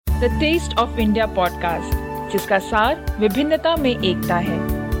The taste of India podcast, जिसका सार विभिन्नता में एकता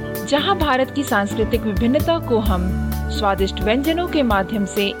है। जहां भारत की सांस्कृतिक विभिन्नता को हम स्वादिष्ट व्यंजनों के माध्यम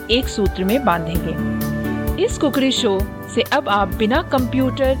से एक सूत्र में बांधेंगे। इस कुकरी शो से अब आप बिना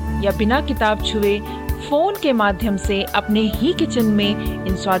कंप्यूटर या बिना किताब छुए फोन के माध्यम से अपने ही किचन में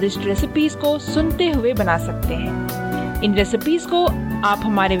इन स्वादिष्ट रेसिपीज को सुनते हुए बना सकते हैं। इन रेसिपीज को आप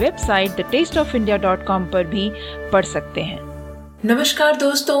हमारे वेबसाइट thetasteofindia.com पर भी पढ़ सकते हैं। नमस्कार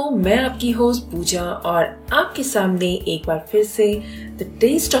दोस्तों, मैं आपकी होस्ट पूजा और आपके सामने एक बार फिर से the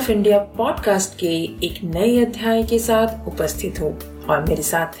taste of India podcast के एक नए अध्याय के साथ उपस्थित हूँ और मेरे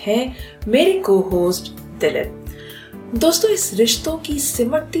साथ है मेरे को होस्ट दिलीप। दोस्तों, इस रिश्तों की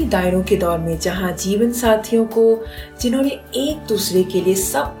सिमटती दायरों के दौर में जहाँ जीवन साथियों को जिन्होंने एक दूसरे के लिए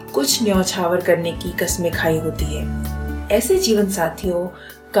सब कुछ न्यौछावर करने की कस्में खाई होती है, ऐसे जीवन साथियों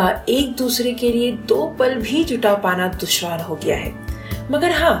का एक दूसरे के लिए दो पल भी जुटा पाना दुश्वार हो गया है।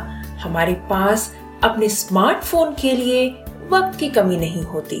 मगर हाँ, हमारे पास अपने स्मार्टफोन के लिए वक्त की कमी नहीं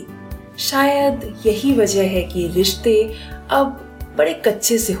होती। शायद यही वजह है कि रिश्ते अब बड़े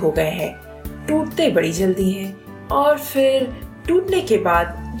कच्चे से हो गए हैं, टूटते बड़ी जल्दी हैं और फिर टूटने के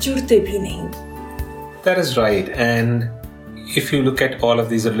बाद जुड़ते भी नहीं। That is right. And if you look at all of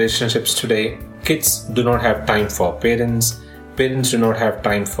these relationships today, kids do not have time for parents do not have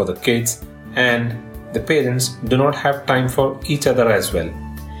time for the kids, and the parents do not have time for each other as well.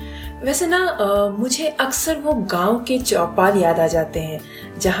 वैसे ना मुझे अक्सर वो गांव के चौपाल याद आ जाते हैं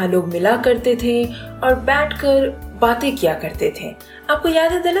जहां लोग मिला करते थे और बैठकर बातें किया करते थे। आपको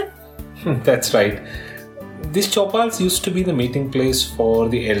याद है Dilip? That's right. These chopals used to be the meeting place for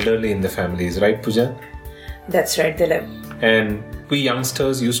the elderly in the families, right, Pooja? That's right, Dilip. And we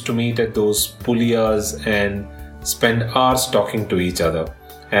youngsters used to meet at those puliyas and spend hours talking to each other,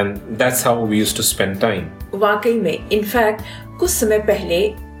 and that's how we used to spend time. वाकई में, in fact कुछ समय पहले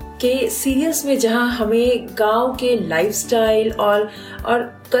के serials में जहां हमें गांव के लाइफस्टाइल और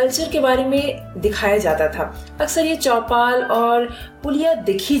कल्चर के बारे में दिखाया जाता था, अक्सर ये चौपाल और पुलिया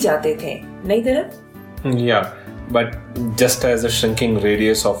दिख ही जाते थे, नहीं Dilip? Yeah, but just as the shrinking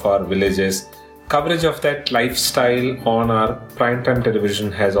radius of our villages, coverage of that lifestyle on our primetime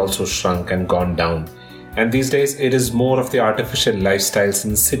television has also shrunk and gone down. And these days it is more of the artificial lifestyles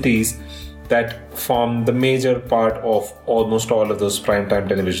in cities that form the major part of almost all of those primetime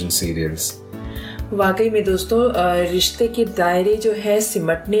television serials. वाकई में दोस्तों, रिश्ते के दायरे जो है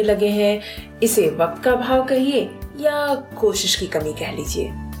सिमटने लगे हैं। इसे वक्त का अभाव कहिए या कोशिश की कमी कह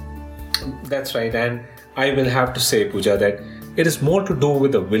लीजिए। That's right, and I will have to say, Pooja, that it is more to do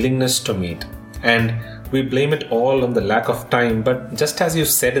with the willingness to meet, and we blame it all on the lack of time. But just as you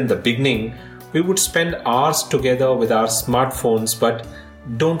said in the beginning, we would spend hours together with our smartphones, but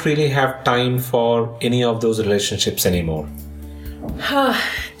don't really have time for any of those relationships anymore. हाँ,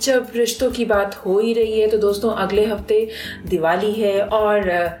 जब रिश्तों की बात हो ही रही है तो दोस्तों, अगले हफ्ते दिवाली है और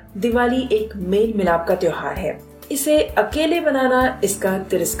दिवाली एक मेल मिलाप का त्योहार है। इसे अकेले बनाना, इसका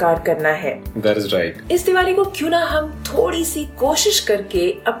तिरस्कार करना है। That is right. इस दिवाली को क्यों ना हम थोड़ी सी कोशिश करके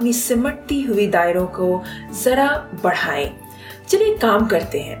अपनी सिमटती हुई दायरों को जरा बढ़ाएं। चलिए काम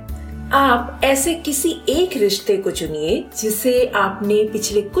करते हैं। आप ऐसे किसी एक रिश्ते को चुनिए जिसे आपने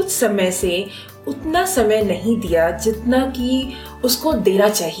पिछले कुछ समय से उतना समय नहीं दिया जितना कि उसको देना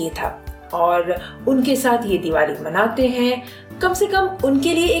चाहिए था, और उनके साथ ये दिवाली मनाते हैं। कम से कम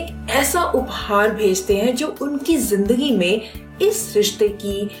उनके लिए एक ऐसा उपहार भेजते हैं जो उनकी जिंदगी में इस रिश्ते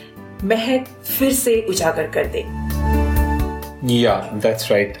की महक फिर से उजागर कर दे। Yeah, that's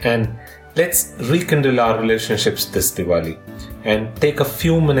right. And let's rekindle our relationships this Diwali and take a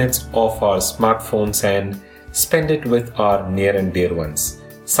few minutes off our smartphones and spend it with our near and dear ones.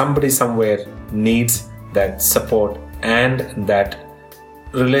 Somebody somewhere needs that support and that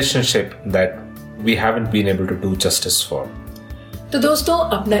relationship that we haven't been able to do justice for. तो दोस्तों,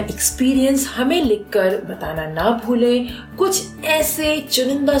 अपना experience हमें लिखकर बताना ना भूलें। कुछ ऐसे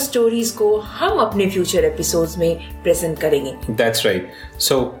चुनिंदा स्टोरीज को हम अपने फ्यूचर एपिसोड्स में प्रेजेंट करेंगे। That's right.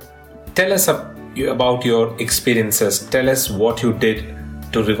 So tell us about your experiences. Tell us what you did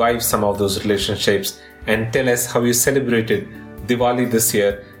to revive some of those relationships, and tell us how you celebrated Diwali this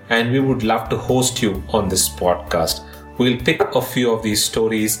year. And we would love to host you on this podcast. We'll pick a few of these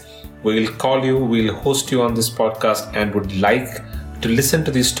stories. We'll call you. We'll host you on this podcast, and would like to listen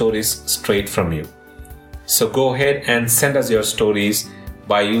to these stories straight from you. So go ahead and send us your stories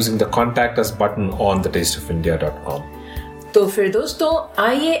by using the contact us button on thetasteofindia.com. तो फिर दोस्तों,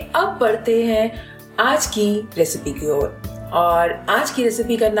 आइए अब बढ़ते हैं आज की recipe की ओर। और आज की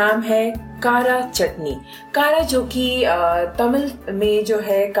रेसिपी का नाम है कारा चटनी। कारा जो कि तमिल में जो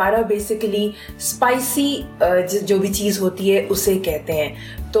है, कारा बेसिकली स्पाइसी जो भी चीज होती है उसे कहते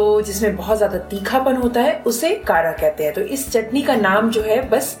हैं। तो जिसमें बहुत ज्यादा तीखापन होता है उसे कारा कहते हैं। तो इस चटनी का नाम जो है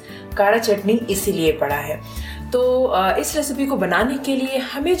बस कारा चटनी इसीलिए पड़ा है। तो इस रेसिपी को बनाने के लिए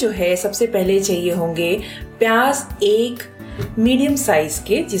हमें जो है सबसे पहले चाहिए होंगे प्याज 1 मीडियम साइज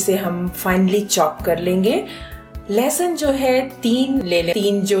के, जिसे हम फाइनली चॉप कर लेंगे। लहसुन जो है 3 ले लें,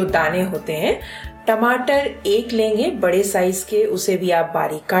 3 जो दाने होते हैं। टमाटर 1 लेंगे बड़े साइज के, उसे भी आप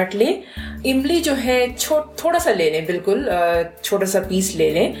बारीक काट लें। इमली जो है थोड़ा सा ले लें, बिल्कुल छोटा सा पीस ले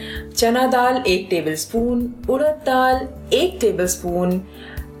लें। चना दाल 1 टेबलस्पून, उड़द दाल 1 टेबलस्पून,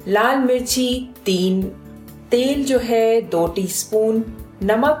 लाल मिर्ची 3, तेल जो है 2 टीस्पून,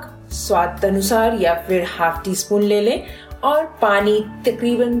 नमक स्वाद अनुसार या फिर हाफ टी स्पून ले लें और पानी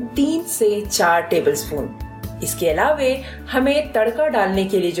तकरीबन 3 से 4 टेबलस्पून। इसके अलावे हमें तड़का डालने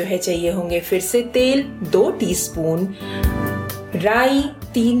के लिए जो है चाहिए होंगे फिर से तेल 2 टीस्पून, राई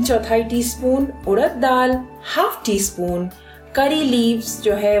 3/4 टीस्पून, उड़द दाल half tea spoon, curry leaves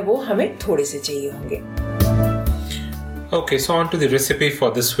जो है वो हमें थोड़े से चाहिए होंगे। Okay, so on to the recipe for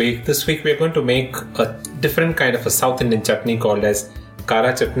this week. This week we are going to make a different kind of a South Indian chutney called as Kara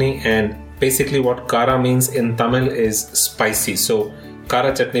chutney, and basically what Kara means in Tamil is spicy. So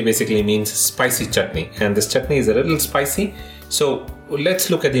Kara chutney basically means spicy chutney, and this chutney is a little spicy. So let's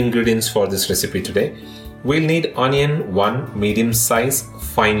look at the ingredients for this recipe today. We'll need onion 1 medium size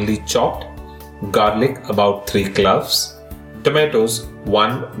finely chopped, garlic about 3 cloves, tomatoes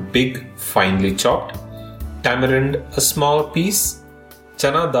 1 big finely chopped, tamarind a small piece,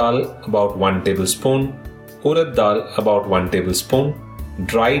 chana dal about 1 tablespoon, urad dal about 1 tablespoon,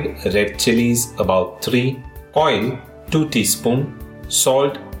 dried red chilies about 3, oil 2 teaspoon,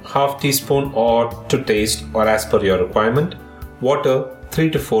 salt half teaspoon or to taste or as per your requirement, water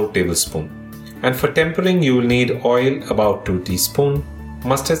 3 to 4 tablespoon. And for tempering you will need oil about 2 teaspoon,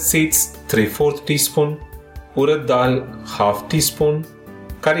 mustard seeds 3/4 teaspoon, urad dal half teaspoon,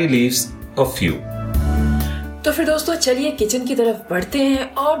 curry leaves a few. तो फिर दोस्तों चलिए kitchen की तरफ बढ़ते हैं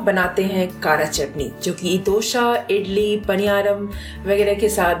और बनाते हैं कारा चटनी, जो कि डोसा, इडली, पनियारम वगैरह के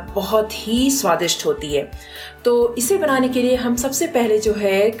साथ बहुत ही स्वादिष्ट होती है। तो इसे बनाने के लिए हम सबसे पहले जो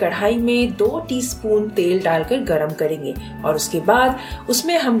है कढ़ाई में 2 टीस्पून तेल डालकर गरम करेंगे और उसके बाद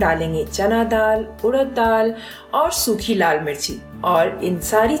उसमें हम डालेंगे चना दाल, उड़द दाल और सूखी लाल मिर्ची, और इन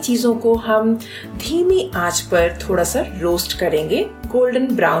सारी चीजों को हम धीमी आंच पर थोड़ा सा रोस्ट करेंगे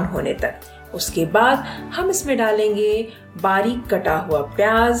गोल्डन ब्राउन होने तक। उसके बाद हम इसमें डालेंगे बारीक कटा हुआ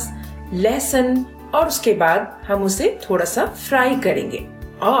प्याज, लहसुन, और उसके बाद हम उसे थोड़ा सा फ्राई करेंगे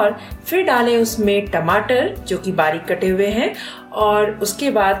और फिर डालें उसमें टमाटर जो कि बारीक कटे हुए हैं, और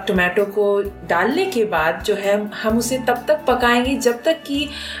उसके बाद टमाटो को डालने के बाद जो है हम उसे तब तक पकाएंगे जब तक कि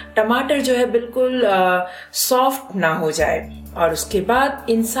टमाटर जो है बिल्कुल सॉफ्ट ना हो जाए। और उसके बाद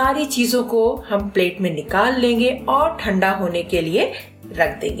इन सारी चीजों को हम प्लेट में निकाल लेंगे और ठंडा होने के लिए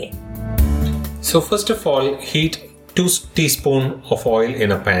रख देंगे। So first of all, heat 2 teaspoons of oil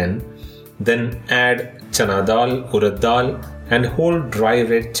in a pan, then add chana dal, urad dal and whole dry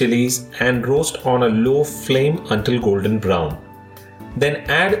red chilies and roast on a low flame until golden brown. Then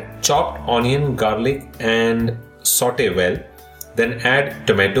add chopped onion, garlic and saute well. Then add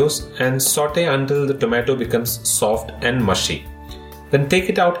tomatoes and saute until the tomato becomes soft and mushy. Then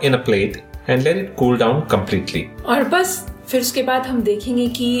take it out in a plate and let it cool down completely. और बस फिर उसके बाद हम देखेंगे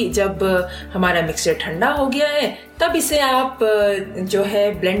कि जब हमारा मिक्सचर ठंडा हो गया है तब इसे आप जो है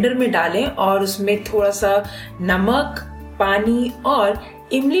ब्लेंडर में डालें और उसमें थोड़ा सा नमक, पानी और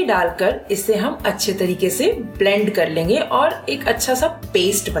इमली डालकर इसे हम अच्छे तरीके से ब्लेंड कर लेंगे और एक अच्छा सा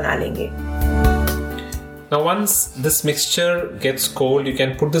पेस्ट बना लेंगे। Now once this mixture gets cold, you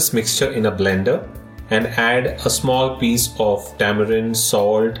can put this mixture in a blender and add a small piece of tamarind,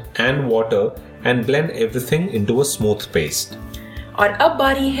 salt and water and blend everything into a smooth paste. और अब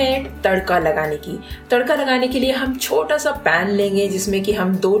बारी है तड़का लगाने की। तड़का लगाने के लिए हम छोटा सा पैन लेंगे जिसमें कि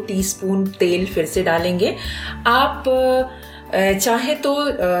हम 2 टीस्पून तेल फिर से डालेंगे। आप चाहे तो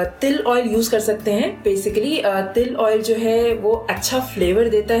तिल ऑयल यूज कर सकते हैं। बेसिकली तिल ऑयल जो है वो अच्छा फ्लेवर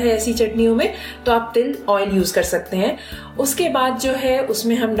देता है ऐसी चटनियों में, तो आप तिल ऑयल यूज कर सकते हैं। उसके बाद जो है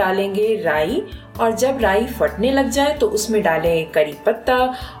उसमें हम डालेंगे राई, और जब राई फटने लग जाए तो उसमें डालें करी पत्ता,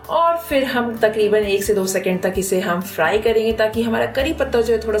 और फिर हम तकरीबन 1 से 2 सेकंड तक इसे हम फ्राई करेंगे ताकि हमारा करी पत्ता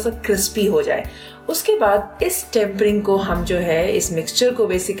जो है थोड़ा सा क्रिस्पी हो जाए। उसके बाद इस टेम्परिंग को हम जो है इस मिक्सचर को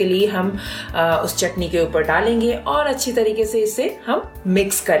बेसिकली हम उस चटनी के ऊपर डालेंगे और अच्छी तरीके से इसे हम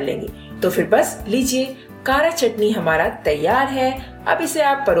मिक्स कर लेंगे। तो फिर बस लीजिए, कारा चटनी हमारा तैयार है। अब इसे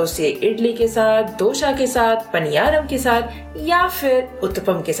आप परोसिए इडली के साथ, डोसा के साथ, पनियारम के साथ या फिर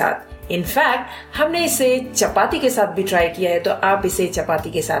उत्तपम के साथ। इनफैक्ट हमने इसे चपाती के साथ भी ट्राई किया है, तो आप इसे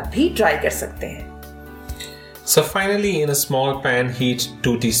चपाती के साथ भी ट्राई कर सकते हैं। So finally, in a small pan, heat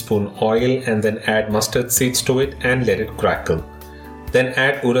 2 teaspoon oil and then add mustard seeds to it and let it crackle. Then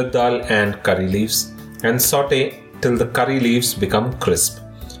add urad dal and curry leaves and saute till the curry leaves become crisp.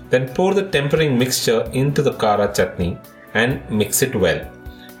 Then pour the tempering mixture into the kara chutney and mix it well.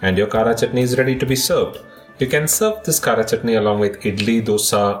 And your kara chutney is ready to be served. You can serve this kara chutney along with idli,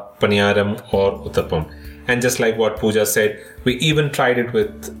 dosa, paniyaram or uttapam. And just like what Pooja said, we even tried it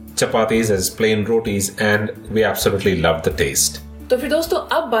with chapatis as plain rotis and we absolutely loved the taste. तो फिर दोस्तों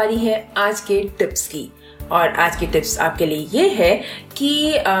अब बारी है आज के tips की। और आज के टिप्स आपके लिए ये है कि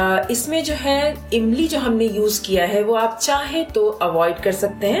इसमें जो है इमली जो हमने यूज किया है वो आप चाहे तो अवॉइड कर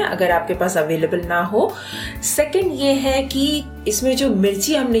सकते हैं अगर आपके पास अवेलेबल ना हो। सेकंड ये है कि इसमें जो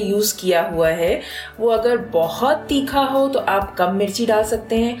मिर्ची हमने यूज किया हुआ है वो अगर बहुत तीखा हो तो आप कम मिर्ची डाल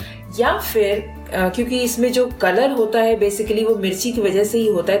सकते हैं, या फिर क्योंकि इसमें जो कलर होता है बेसिकली वो मिर्ची की वजह से ही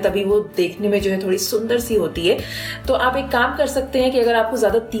होता है, तभी वो देखने में जो है थोड़ी सुंदर सी होती है। तो आप एक काम कर सकते हैं कि अगर आपको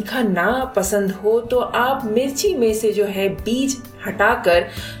ज्यादा तीखा ना पसंद हो तो आप मिर्ची में से जो है बीज हटाकर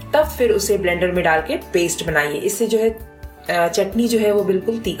तब फिर उसे ब्लेंडर में डाल के पेस्ट बनाइए। इससे जो है चटनी जो है वो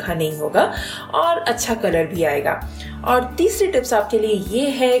बिल्कुल तीखा नहीं होगा और अच्छा कलर भी आएगा। और तीसरी टिप्स आपके लिए ये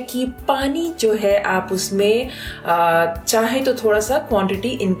है कि पानी जो है आप उसमें चाहे तो थोड़ा सा क्वांटिटी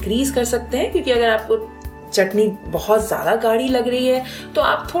इंक्रीज कर सकते हैं, क्योंकि अगर आपको चटनी बहुत ज्यादा गाढ़ी लग रही है तो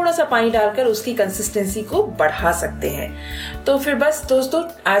आप थोड़ा सा पानी डालकर उसकी कंसिस्टेंसी को बढ़ा सकते हैं। तो फिर बस दोस्तों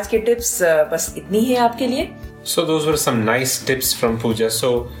आज के टिप्स बस इतनी है आपके लिए। So those were some nice tips from Pooja.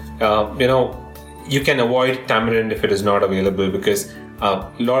 So you can avoid tamarind if it is not available, because a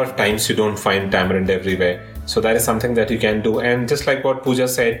lot of times you don't find tamarind everywhere. So that is something that you can do. And just like what Pooja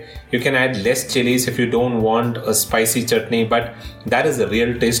said, you can add less chilies if you don't want a spicy chutney, but that is the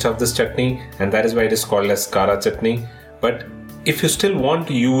real taste of this chutney and that is why it is called as kara chutney. But if you still want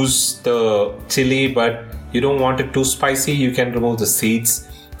to use the chili but you don't want it too spicy, you can remove the seeds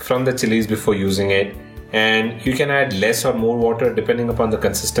from the chilies before using it. And you can add less or more water depending upon the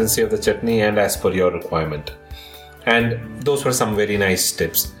consistency of the chutney and as per your requirement. And those were some very nice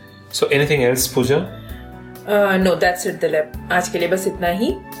tips. So anything else, Pooja? No, that's it, Dilip. आज के लिए बस इतना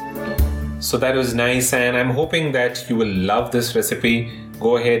ही. So that was nice, and I'm hoping that you will love this recipe.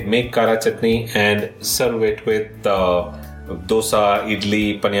 Go ahead, make kara chutney and serve it with dosa,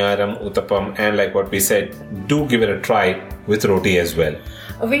 idli, paniyaram, uttapam, and like what we said, do give it a try with roti as well.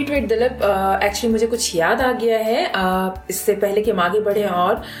 Wait Dilip, actually मुझे कुछ याद आ गया है इससे पहले कि हम आगे बढ़े।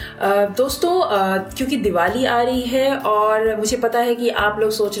 और दोस्तों क्योंकि दिवाली आ रही है और मुझे पता है कि आप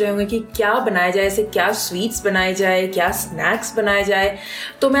लोग सोच रहे होंगे कि क्या बनाया जाए, ऐसे क्या स्वीट्स बनाए जाए, क्या स्नैक्स बनाए जाए,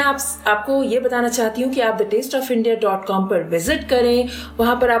 तो मैं आपको ये बताना चाहती हूँ कि आप thetasteofindia.com पर विजिट करें।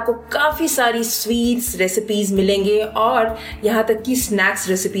 वहाँ पर आपको काफ़ी सारी स्वीट्स रेसिपीज़ मिलेंगे और यहाँ तक कि स्नैक्स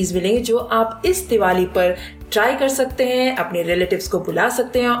रेसिपीज़ मिलेंगे जो आप इस दिवाली पर ट्राई कर सकते हैं, अपने रिलेटिव्स को बुला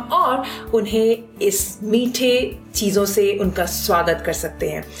सकते हैं और उन्हें इस मीठे चीज़ों से उनका स्वागत कर सकते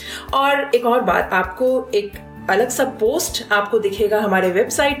हैं। और एक और बात, आपको एक अलग सा पोस्ट आपको दिखेगा हमारे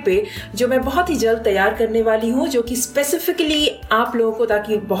वेबसाइट पे जो मैं बहुत ही जल्द तैयार करने वाली हूँ, जो कि स्पेसिफिकली आप लोगों को,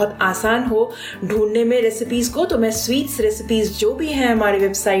 ताकि बहुत आसान हो ढूंढने में रेसिपीज को, तो मैं स्वीट्स रेसिपीज जो भी हैं हमारे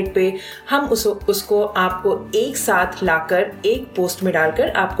वेबसाइट पे हम उसको आपको एक साथ लाकर एक पोस्ट में डालकर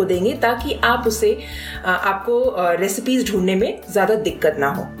आपको देंगे, ताकि आप उसे आपको रेसिपीज ढूंढने में ज्यादा दिक्कत ना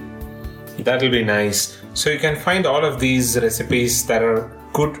हो। That will be nice. So you can find all of these recipes that are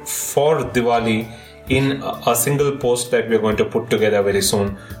good for Diwali in a single post that we are going to put together very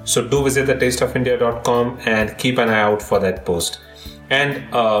soon. So do visit thetasteofindia.com and keep an eye out for that post.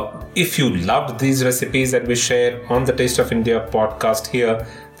 And if you loved these recipes that we share on the Taste of India podcast here,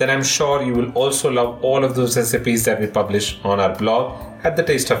 then I'm sure you will also love all of those recipes that we publish on our blog at The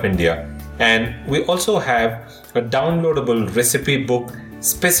Taste of India. And we also have a downloadable recipe book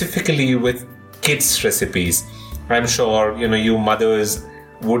specifically with kids recipes. I'm sure you mothers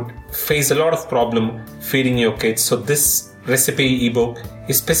would face a lot of problem feeding your kids, so this recipe ebook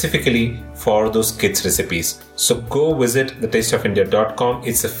is specifically for those kids recipes. So go visit thetasteofindia.com.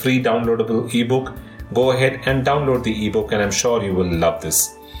 It's a free downloadable ebook. Go ahead and download the ebook and I'm sure you will love this.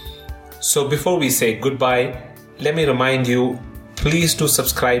 So before we say goodbye, let me remind you, please do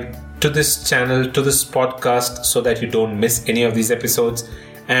subscribe to this channel, to this podcast, so that you don't miss any of these episodes,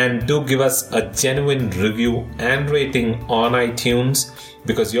 and do give us a genuine review and rating on iTunes,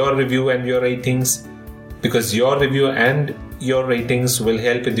 because your review and your ratings will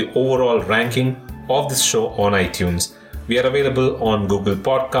help in the overall ranking of this show on iTunes. We are available on Google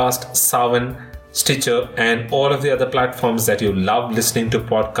Podcast, Savan, Stitcher, and all of the other platforms that you love listening to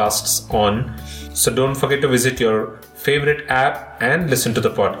podcasts on. So don't forget to visit your favorite app and listen to the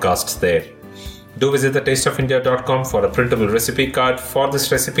podcasts there. Do visit thetasteofindia.com for a printable recipe card for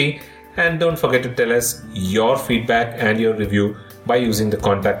this recipe, and don't forget to tell us your feedback and your review by using the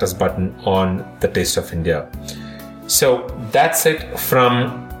Contact Us button on The Taste of India. So that's it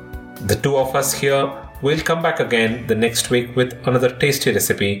from the two of us here. We'll come back again the next week with another tasty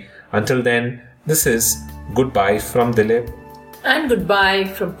recipe. Until then, this is goodbye from Dilip. And goodbye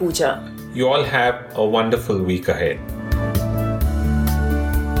from Pooja. You all have a wonderful week ahead.